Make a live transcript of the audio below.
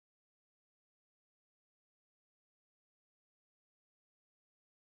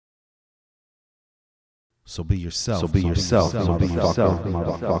So be yourself. So be yourself,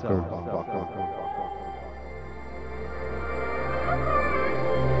 motherfucker.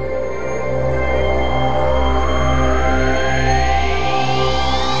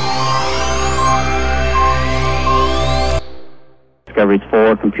 Discovery's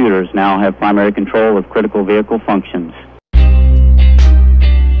 4 computers now have primary control of critical vehicle functions.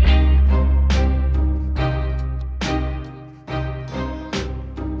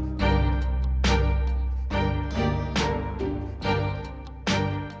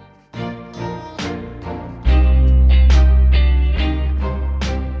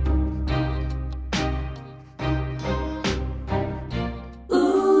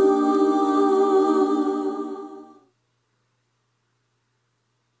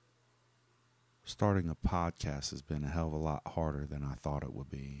 Starting a podcast has been a hell of a lot harder than I thought it would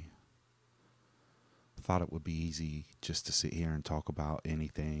be. I thought it would be easy just to sit here and talk about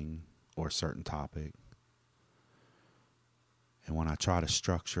anything or a certain topic. And when I try to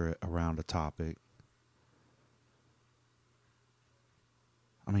structure it around a topic,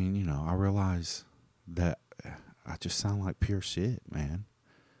 I realize that I just sound like pure shit, man.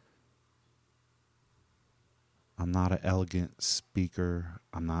 I'm not an elegant speaker.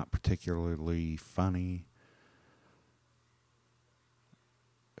 I'm not particularly funny.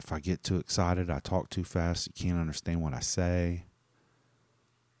 If I get too excited, I talk too fast. You can't understand what I say.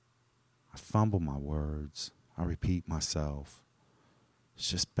 I fumble my words. I repeat myself.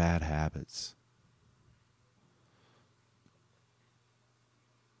 It's just bad habits.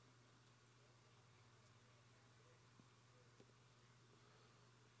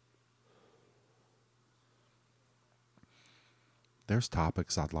 There's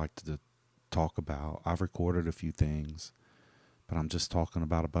topics I'd like to talk about. I've recorded a few things, but I'm just talking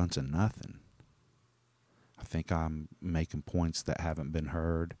about a bunch of nothing. I think I'm making points that haven't been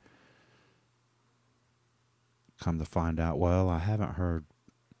heard. Come to find out, well, I haven't heard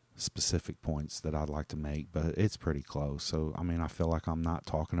specific points that I'd like to make, but it's pretty close. So, I feel like I'm not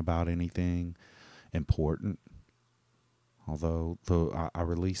talking about anything important. Although I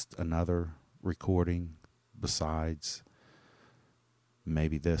released another recording besides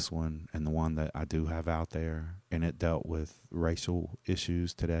maybe this one and the one that I do have out there, and it dealt with racial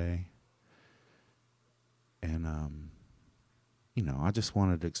issues today. And, I just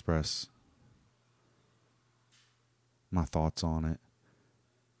wanted to express my thoughts on it.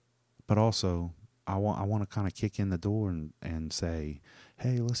 But also, I want to kind of kick in the door and say,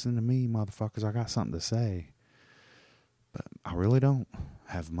 hey, listen to me, motherfuckers, I got something to say. But I really don't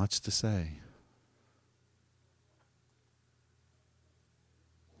have much to say.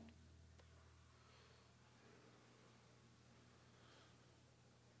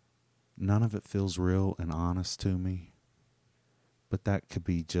 None of it feels real and honest to me. But that could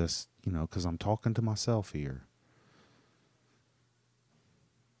be just, because I'm talking to myself here.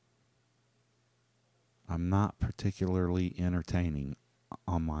 I'm not particularly entertaining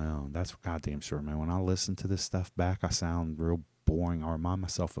on my own. That's for goddamn sure, man. When I listen to this stuff back, I sound real boring. I remind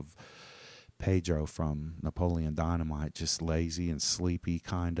myself of Pedro from Napoleon Dynamite, just lazy and sleepy,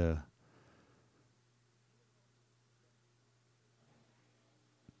 kind of.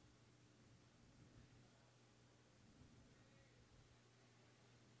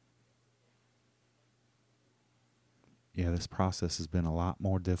 Yeah, this process has been a lot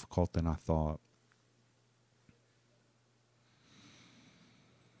more difficult than I thought.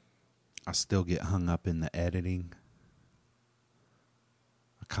 I still get hung up in the editing.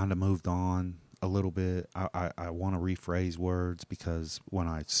 I kind of moved on a little bit. I want to rephrase words because when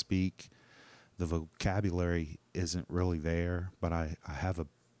I speak, the vocabulary isn't really there, but I have a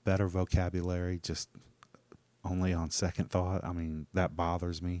better vocabulary just only on second thought. That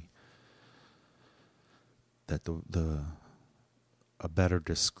bothers me. That a better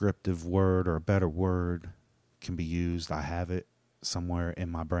descriptive word or a better word can be used. I have it somewhere in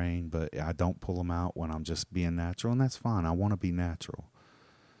my brain, but I don't pull them out when I'm just being natural, and that's fine. I want to be natural.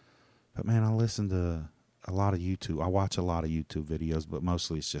 But man, I listen to a lot of YouTube. I watch a lot of YouTube videos, but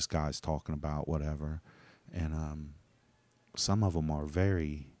mostly it's just guys talking about whatever. And some of them are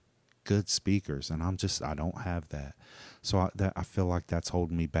very good speakers, and I don't have that. So I feel like that's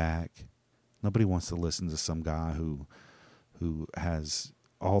holding me back. Nobody wants to listen to some guy who has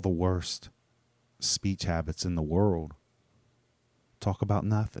all the worst speech habits in the world talk about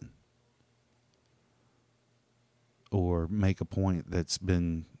nothing. Or make a point that's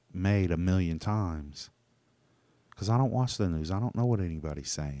been made 1,000,000 times. Because I don't watch the news. I don't know what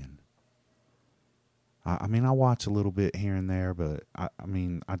anybody's saying. I watch a little bit here and there, but I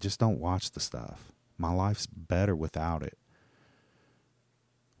just don't watch the stuff. My life's better without it.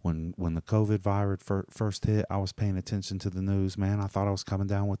 When the COVID virus first hit, I was paying attention to the news, man. I thought I was coming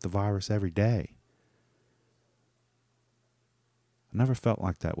down with the virus every day. I never felt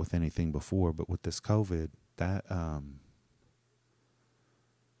like that with anything before, but with this COVID, that I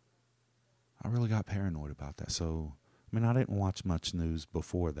really got paranoid about that. So, I mean, I didn't watch much news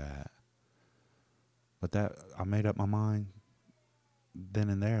before that, but that I made up my mind then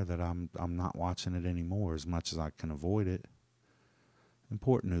and there that I'm not watching it anymore as much as I can avoid it.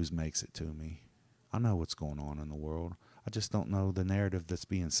 Important news makes it to me. I know what's going on in the world. I just don't know the narrative that's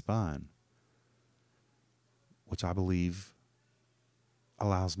being spun, which I believe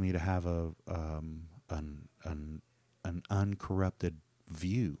allows me to have an uncorrupted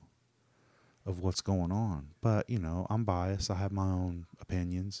view of what's going on. But, you know, I'm biased. I have my own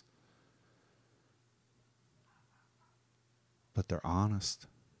opinions. But they're honest.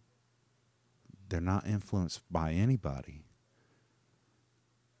 They're not influenced by anybody.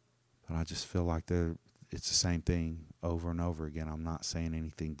 But I just feel like it's the same thing over and over again. I'm not saying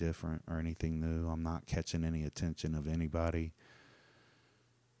anything different or anything new. I'm not catching any attention of anybody.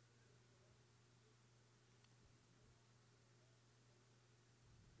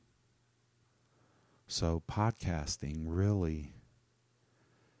 So podcasting really,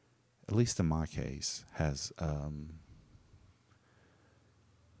 at least in my case, has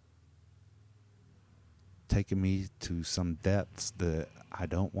taken me to some depths that I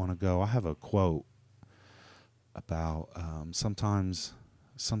don't want to go. I have a quote about sometimes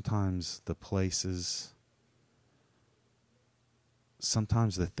the places,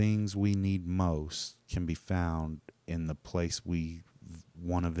 sometimes the things we need most can be found in the place we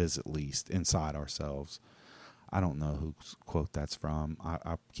want to visit least, inside ourselves. I don't know whose quote that's from.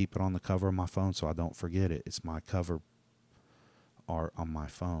 I keep it on the cover of my phone so I don't forget it. It's my cover art on my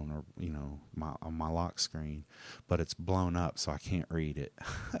phone, or, you know, on my lock screen, but it's blown up so I can't read it.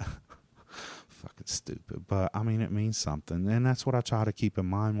 Fucking stupid. But I mean, it means something, and that's what I try to keep in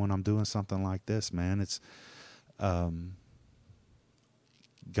mind when I'm doing something like this, man. It's got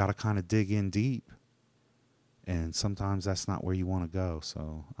to kind of dig in deep, and sometimes that's not where you want to go.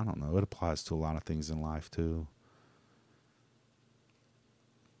 So I don't know, it applies to a lot of things in life too.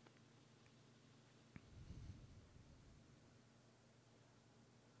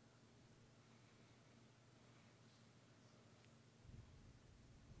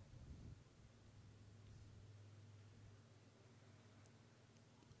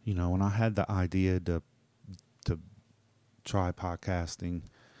 You know, when I had the idea to try podcasting,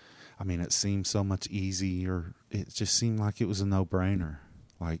 I mean, it seemed so much easier. It just seemed like it was a no-brainer.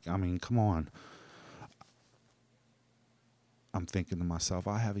 Like, I mean, come on. I'm thinking to myself,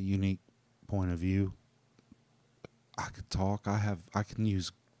 I have a unique point of view. I could talk. I can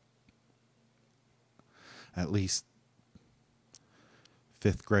use at least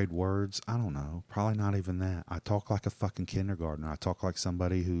 5th grade words. I don't know. Probably not even that. I talk like a fucking kindergartner. I talk like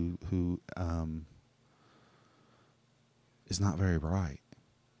somebody who is not very bright.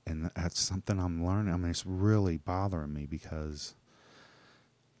 And that's something I'm learning. I mean, it's really bothering me because,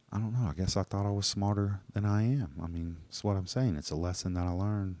 I don't know, I guess I thought I was smarter than I am. I mean, it's what I'm saying. It's a lesson that I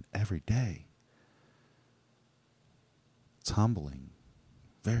learn every day. It's humbling.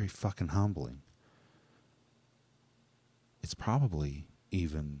 Very fucking humbling. It's probably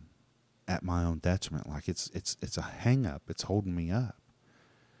even at my own detriment. Like, it's a hang up. It's holding me up.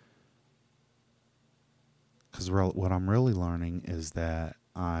 Because what I'm really learning is that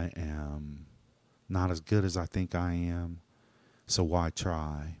I am not as good as I think I am. So why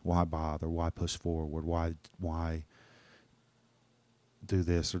try? Why bother? Why push forward? Why do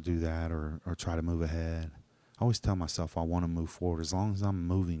this or do that, or try to move ahead? I always tell myself I want to move forward. As long as I'm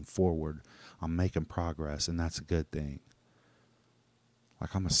moving forward, I'm making progress, and that's a good thing.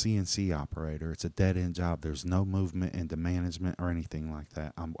 Like, I'm a CNC operator. It's a dead-end job. There's no movement into management or anything like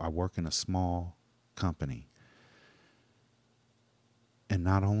that. I work in a small company. And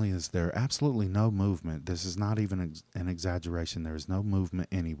not only is there absolutely no movement, this is not even an exaggeration, there is no movement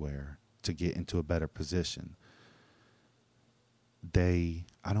anywhere to get into a better position. I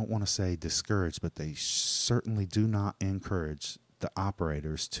don't want to say discourage, but they certainly do not encourage the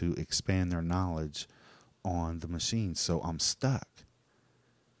operators to expand their knowledge on the machine. So I'm stuck.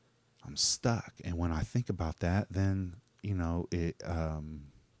 And when I think about that, then, you know, it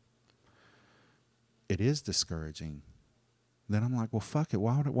is discouraging. Then I'm like, well, fuck it.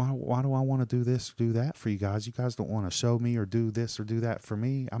 Why do I want to do this or do that for you guys? You guys don't want to show me or do this or do that for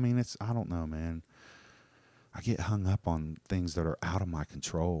me. I mean, I don't know, man. I get hung up on things that are out of my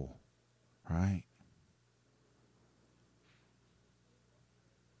control, right?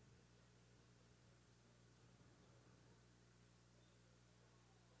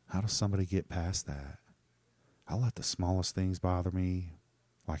 How does somebody get past that? I let the smallest things bother me,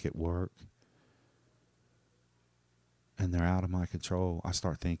 like at work, and they're out of my control. I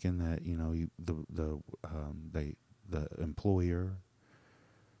start thinking that, you know, the employer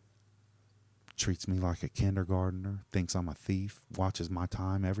treats me like a kindergartner, thinks I'm a thief, watches my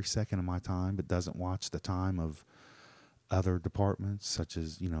time, every second of my time, but doesn't watch the time of other departments such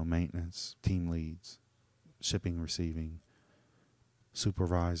as, you know, maintenance, team leads, shipping, receiving,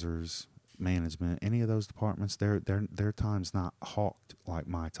 supervisors, management, any of those departments. Their time's not hawked like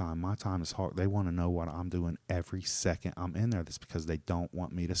my time. My time is hawked. They want to know what I'm doing every second I'm in there. That's because they don't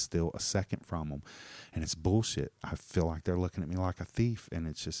want me to steal a second from them, and it's bullshit. I feel like they're looking at me like a thief, and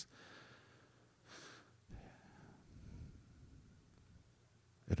it's just,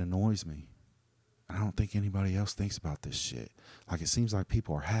 it annoys me. I don't think anybody else thinks about this shit. Like, it seems like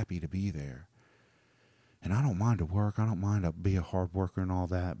people are happy to be there. And I don't mind to work. I don't mind to be a hard worker and all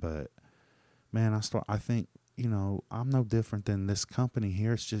that. But, man, I think, you know, I'm no different than this company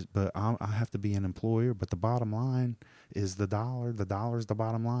here. It's just, but I have to be an employer. But the bottom line is the dollar. The dollar's the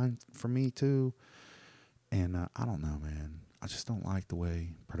bottom line for me, too. And I don't know, man. I just don't like the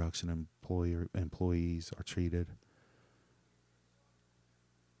way production employees are treated.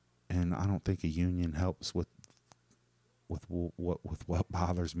 And I don't think a union helps with what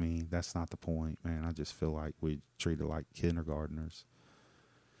bothers me. That's not the point, man. I just feel like we treat it like kindergartners.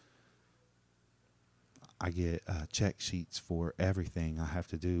 I get check sheets for everything I have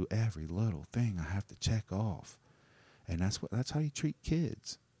to do, every little thing I have to check off, and that's how you treat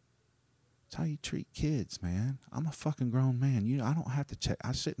kids. That's how you treat kids, man. I'm a fucking grown man. I don't have to check.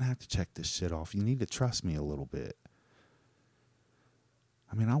 I shouldn't have to check this shit off. You need to trust me a little bit.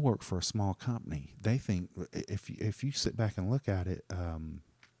 I mean, I work for a small company. They think, if you sit back and look at it,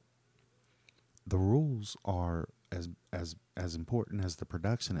 the rules are as important as the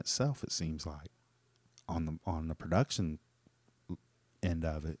production itself. It seems like on the production end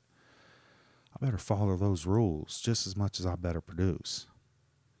of it, I better follow those rules just as much as I better produce.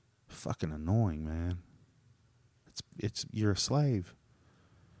 Fucking annoying, man. It's you're a slave.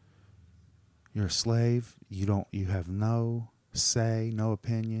 You're a slave. You have no say, no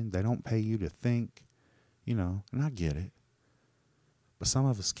opinion. They don't pay you to think, you know, and I get it. But some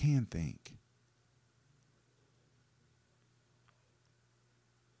of us can think.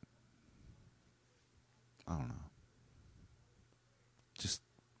 I don't know. Just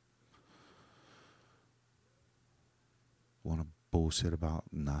want to bullshit about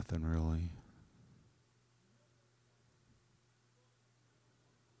nothing, really.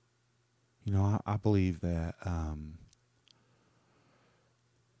 You know, I believe that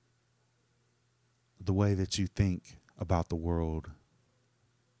the way that you think about the world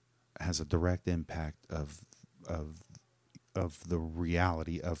has a direct impact of the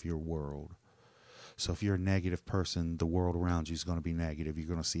reality of your world. So if you're a negative person, the world around you is going to be negative. You're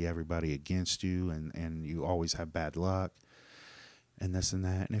going to see everybody against you, and you always have bad luck and this and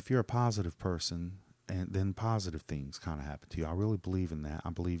that. And if you're a positive person, and then positive things kind of happen to you. I really believe in that.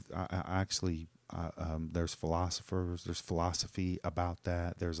 I believe I actually there's philosophers, there's philosophy about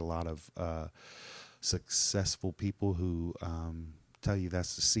that. There's a lot of successful people who tell you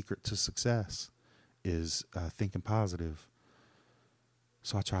that's the secret to success is thinking positive.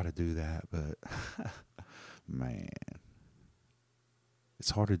 So I try to do that, but man,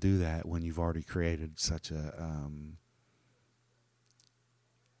 it's hard to do that when you've already created such a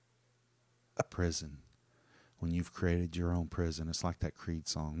prison. When you've created your own prison, it's like that Creed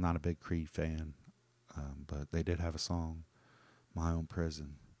song. Not a big Creed fan, but they did have a song, My Own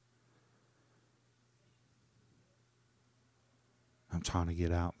Prison. I'm trying to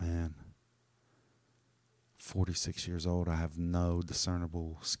get out, man. 46 years old, I have no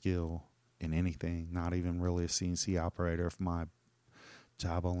discernible skill in anything, not even really a CNC operator. If my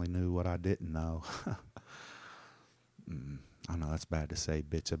job only knew what I didn't know. I know that's bad to say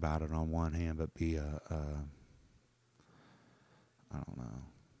bitch about it on one hand, but be I don't know,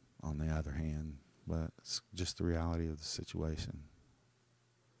 on the other hand. But it's just the reality of the situation.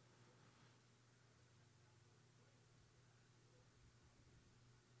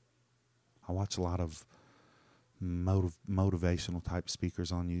 I watch a lot of motivational type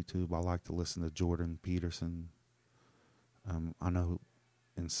speakers on YouTube. I like to listen to Jordan Peterson. I know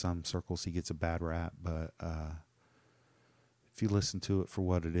in some circles he gets a bad rap, but if you listen to it for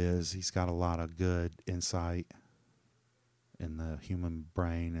what it is, he's got a lot of good insight in the human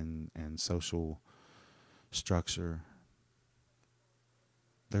brain and social structure.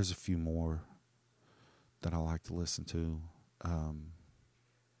 There's a few more that I like to listen to.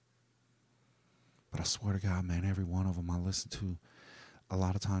 But I swear to God, man, every one of them I listen to, a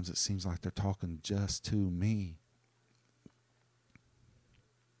lot of times it seems like they're talking just to me.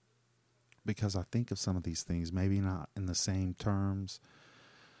 Because I think of some of these things, maybe not in the same terms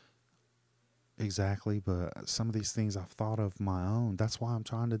exactly, but some of these things I've thought of my own. That's why I'm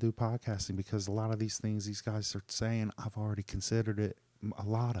trying to do podcasting, because a lot of these things these guys are saying, I've already considered it, a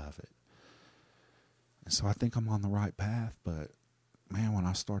lot of it. And so I think I'm on the right path, but man, when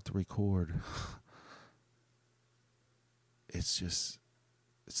I start to record, it's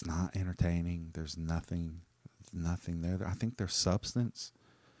not entertaining. There's nothing there. I think there's substance,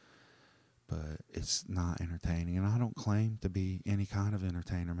 but it's not entertaining. And I don't claim to be any kind of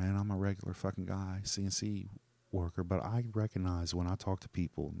entertainer, man. I'm a regular fucking guy, CNC worker, but I recognize when I talk to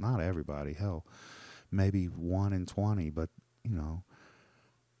people, not everybody, hell, maybe 1 in 20, but you know,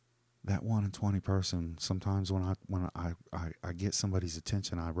 that 1 in 20 person, sometimes when I get somebody's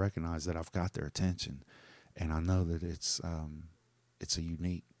attention, I recognize that I've got their attention, and I know that it's a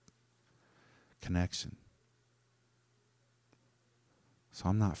unique connection. So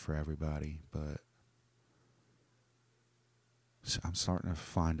I'm not for everybody, but I'm starting to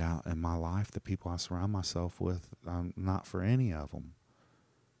find out in my life the people I surround myself with, I'm not for any of them.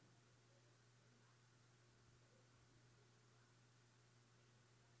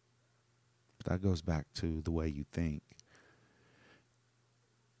 But that goes back to the way you think.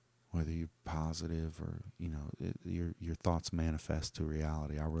 Whether you're positive or, you know, your thoughts manifest to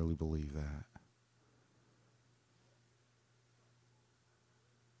reality. I really believe that.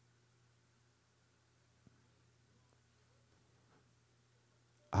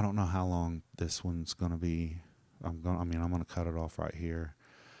 I don't know how long this one's going to be. I'm going to cut it off right here.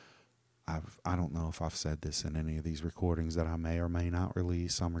 I don't know if I've said this in any of these recordings that I may or may not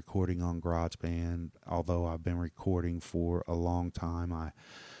release. I'm recording on GarageBand. Although I've been recording for a long time,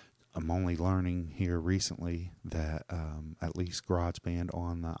 I'm only learning here recently that at least GarageBand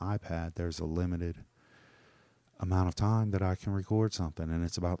on the iPad, there's a limited amount of time that I can record something, and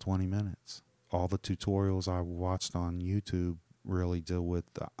it's about 20 minutes. All the tutorials I watched on YouTube really deal with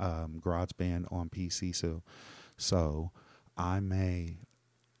GarageBand on PC, so I may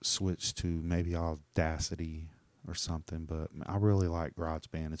switch to maybe Audacity or something, but I really like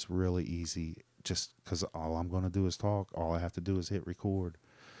GarageBand. It's really easy, just because all I'm going to do is talk. All I have to do is hit record.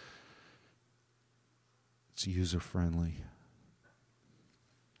 It's user friendly.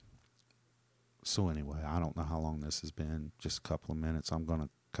 So anyway, I don't know how long this has been, just a couple of minutes. I'm going to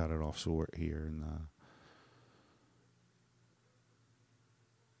cut it off short here. And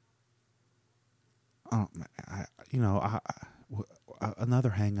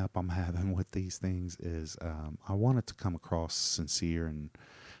another hang up I'm having with these things is I want it to come across sincere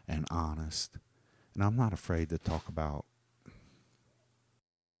and honest. And I'm not afraid to talk about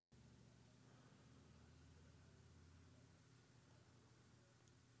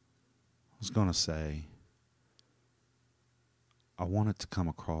I was going to say, I want it to come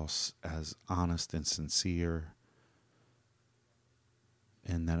across as honest and sincere,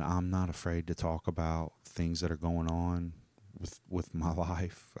 and that I'm not afraid to talk about things that are going on with my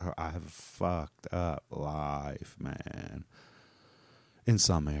life. I have a fucked up life, man. In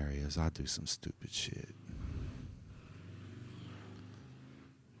some areas, I do some stupid shit.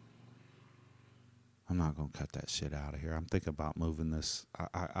 I'm not going to cut that shit out of here. I'm thinking about moving this.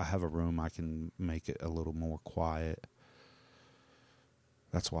 I have a room. I can make it a little more quiet.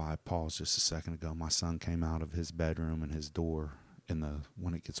 That's why I paused just a second ago. My son came out of his bedroom, and his door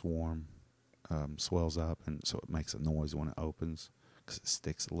when it gets warm swells up, and so it makes a noise when it opens because it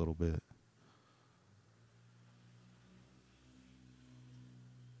sticks a little bit.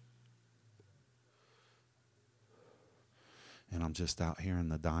 And I'm just out here in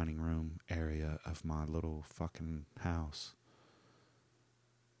the dining room area of my little fucking house.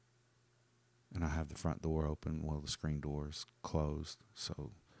 And I have the front door open, well, the screen door is closed.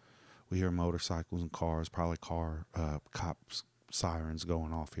 So we hear motorcycles and cars, probably cops, sirens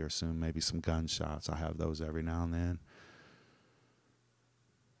going off here soon, maybe some gunshots. I have those every now and then.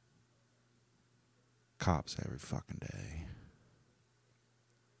 Cops every fucking day.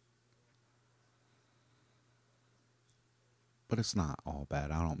 But it's not all bad.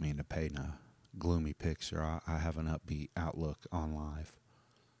 I don't mean to paint a gloomy picture. I have an upbeat outlook on life.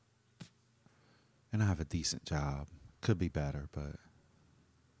 And I have a decent job. Could be better, but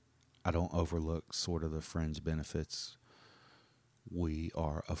I don't overlook sort of the fringe benefits we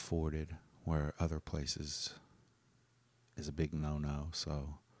are afforded where other places is a big no-no.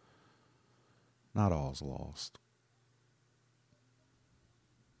 So not all's lost.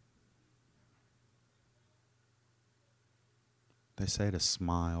 They say to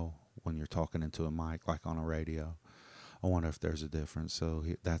smile when you're talking into a mic, like on a radio. I wonder if there's a difference. So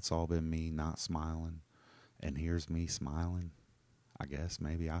that's all been me not smiling, and here's me smiling. I guess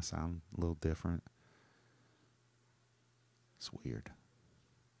maybe I sound a little different. It's weird.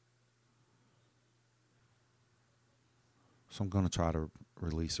 So I'm going to try to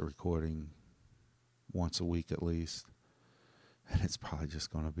release a recording once a week at least. And it's probably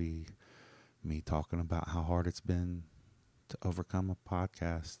just going to be me talking about how hard it's been to overcome a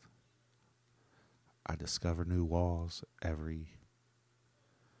podcast. I discover new walls every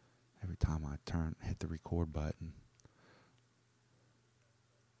time I hit the record button.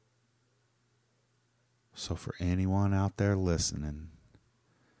 So for anyone out there listening,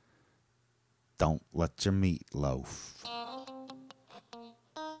 don't let your meat loaf.